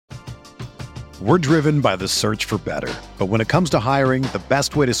We're driven by the search for better. But when it comes to hiring, the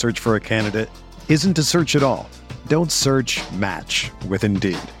best way to search for a candidate isn't to search at all. Don't search, match with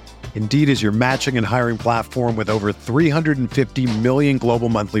Indeed. Indeed is your matching and hiring platform with over 350 million global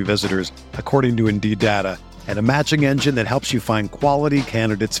monthly visitors, according to Indeed data, and a matching engine that helps you find quality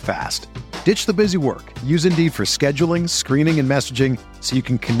candidates fast. Ditch the busy work. Use Indeed for scheduling, screening, and messaging so you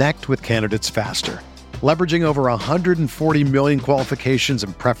can connect with candidates faster. Leveraging over 140 million qualifications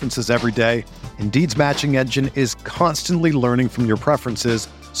and preferences every day, Indeed's matching engine is constantly learning from your preferences,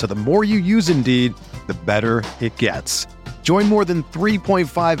 so the more you use Indeed, the better it gets. Join more than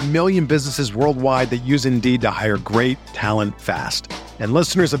 3.5 million businesses worldwide that use Indeed to hire great talent fast. And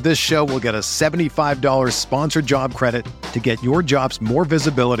listeners of this show will get a $75 sponsored job credit to get your jobs more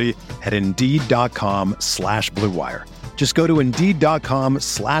visibility at Indeed.com/Blue Wire. Just go to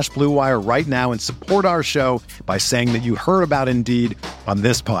Indeed.com/Blue Wire right now and support our show by saying that you heard about Indeed on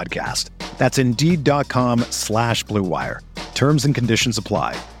this podcast. That's Indeed.com/Blue Wire. Terms and conditions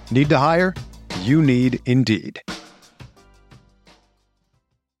apply. Need to hire? You need Indeed.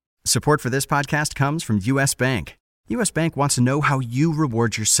 Support for this podcast comes from U.S. Bank. U.S. Bank wants to know how you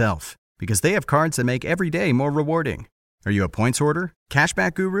reward yourself because they have cards that make every day more rewarding. Are you a points hoarder,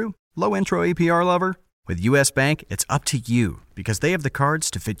 cashback guru, low intro APR lover? With U.S. Bank, it's up to you because they have the cards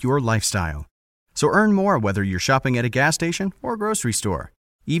to fit your lifestyle. So earn more whether you're shopping at a gas station or grocery store,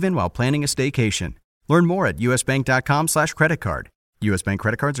 even while planning a staycation. Learn more at usbank.com/creditcard. U.S. Bank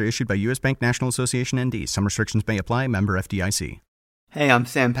credit cards are issued by U.S. Bank National Association ND. Some restrictions may apply. Member FDIC. Hey, I'm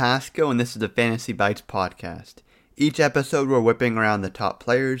Sam Pasco, and this is the Fantasy Bites podcast. Each episode, we're whipping around the top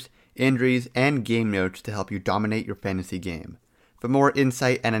players, injuries, and game notes to help you dominate your fantasy game. For more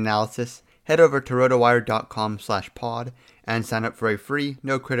insight and analysis, head over to rotowire.com/pod and sign up for a free,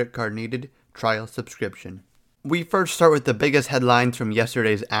 no credit card needed, trial subscription. We first start with the biggest headlines from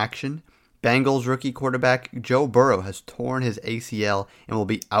yesterday's action. Bengals rookie quarterback Joe Burrow has torn his ACL and will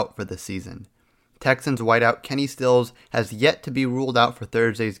be out for the season. Texans wideout Kenny Stills has yet to be ruled out for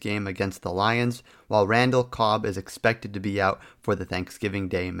Thursday's game against the Lions, while Randall Cobb is expected to be out for the Thanksgiving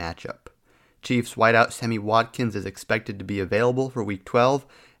Day matchup. Chiefs wideout Sammy Watkins is expected to be available for Week 12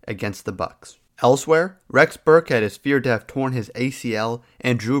 against the Bucs. Elsewhere, Rex Burkhead is feared to have torn his ACL,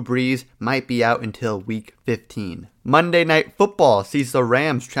 and Drew Brees might be out until Week 15. Monday Night Football sees the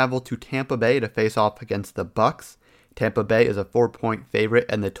Rams travel to Tampa Bay to face off against the Bucs. Tampa Bay is a 4-point favorite,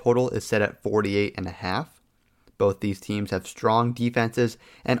 and the total is set at 48.5. Both these teams have strong defenses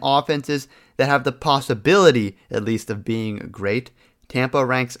and offenses that have the possibility, at least, of being great. Tampa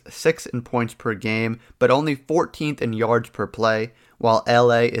ranks 6th in points per game, but only 14th in yards per play, while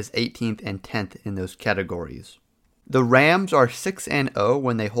LA is 18th and 10th in those categories. The Rams are 6-0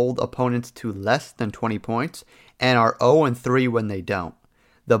 when they hold opponents to less than 20 points, and are 0-3 when they don't.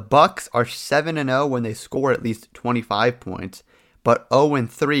 The Bucs are 7-0 when they score at least 25 points, but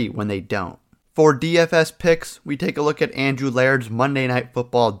 0-3 when they don't. For DFS picks, we take a look at Andrew Laird's Monday Night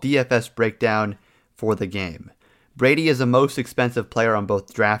Football DFS breakdown for the game. Brady is the most expensive player on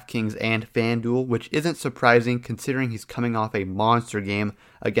both DraftKings and FanDuel, which isn't surprising considering he's coming off a monster game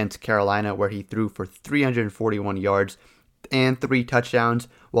against Carolina where he threw for 341 yards and 3 touchdowns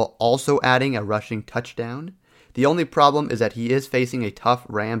while also adding a rushing touchdown. The only problem is that he is facing a tough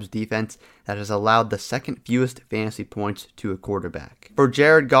Rams defense that has allowed the second fewest fantasy points to a quarterback. For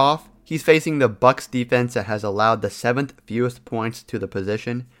Jared Goff, he's facing the Bucs defense that has allowed the 7th fewest points to the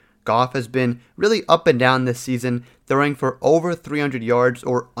position. Goff has been really up and down this season, throwing for over 300 yards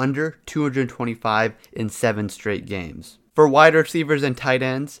or under 225 in 7 straight games. For wide receivers and tight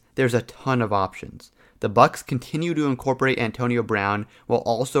ends, there's a ton of options. The Bucs continue to incorporate Antonio Brown while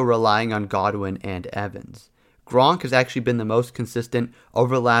also relying on Godwin and Evans. Gronk has actually been the most consistent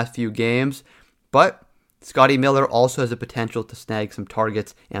over the last few games, but Scotty Miller also has the potential to snag some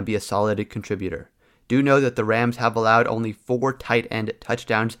targets and be a solid contributor. Do know that the Rams have allowed only 4 tight end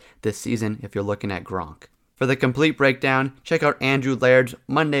touchdowns this season if you're looking at Gronk. For the complete breakdown, check out Andrew Laird's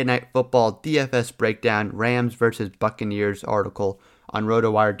Monday Night Football DFS Breakdown Rams vs. Buccaneers article on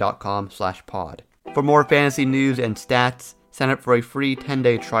rotowire.com/pod. For more fantasy news and stats, sign up for a free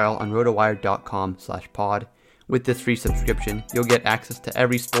 10-day trial on rotowire.com/pod. With this free subscription, you'll get access to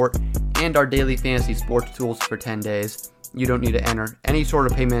every sport and our daily fantasy sports tools for 10 days. You don't need to enter any sort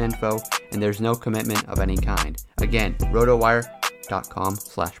of payment info, and there's no commitment of any kind. Again,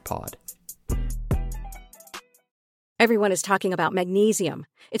 rotowire.com/pod. Everyone is talking about magnesium.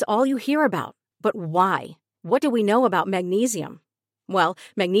 It's all you hear about. But why? What do we know about magnesium? Well,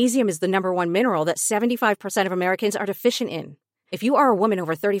 magnesium is the number one mineral that 75% of Americans are deficient in. If you are a woman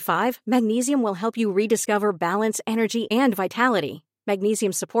over 35, magnesium will help you rediscover balance, energy, and vitality.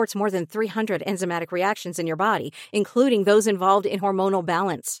 Magnesium supports more than 300 enzymatic reactions in your body, including those involved in hormonal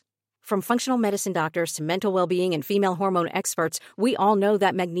balance. From functional medicine doctors to mental well-being and female hormone experts, we all know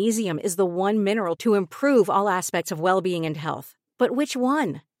that magnesium is the one mineral to improve all aspects of well-being and health. But which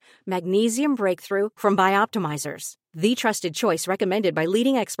one? Magnesium Breakthrough from Bioptimizers, the trusted choice recommended by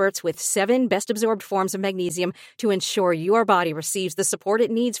leading experts with 7 best-absorbed forms of magnesium to ensure your body receives the support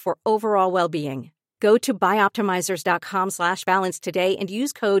it needs for overall well-being. Go to bioptimizers.com/balance today and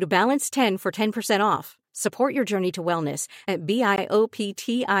use code BALANCE10 for 10% off. Support your journey to wellness at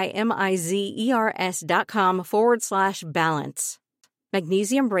bioptimizers.com/balance.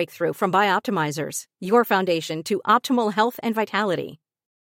 Magnesium Breakthrough from Bioptimizers, your foundation to optimal health and vitality.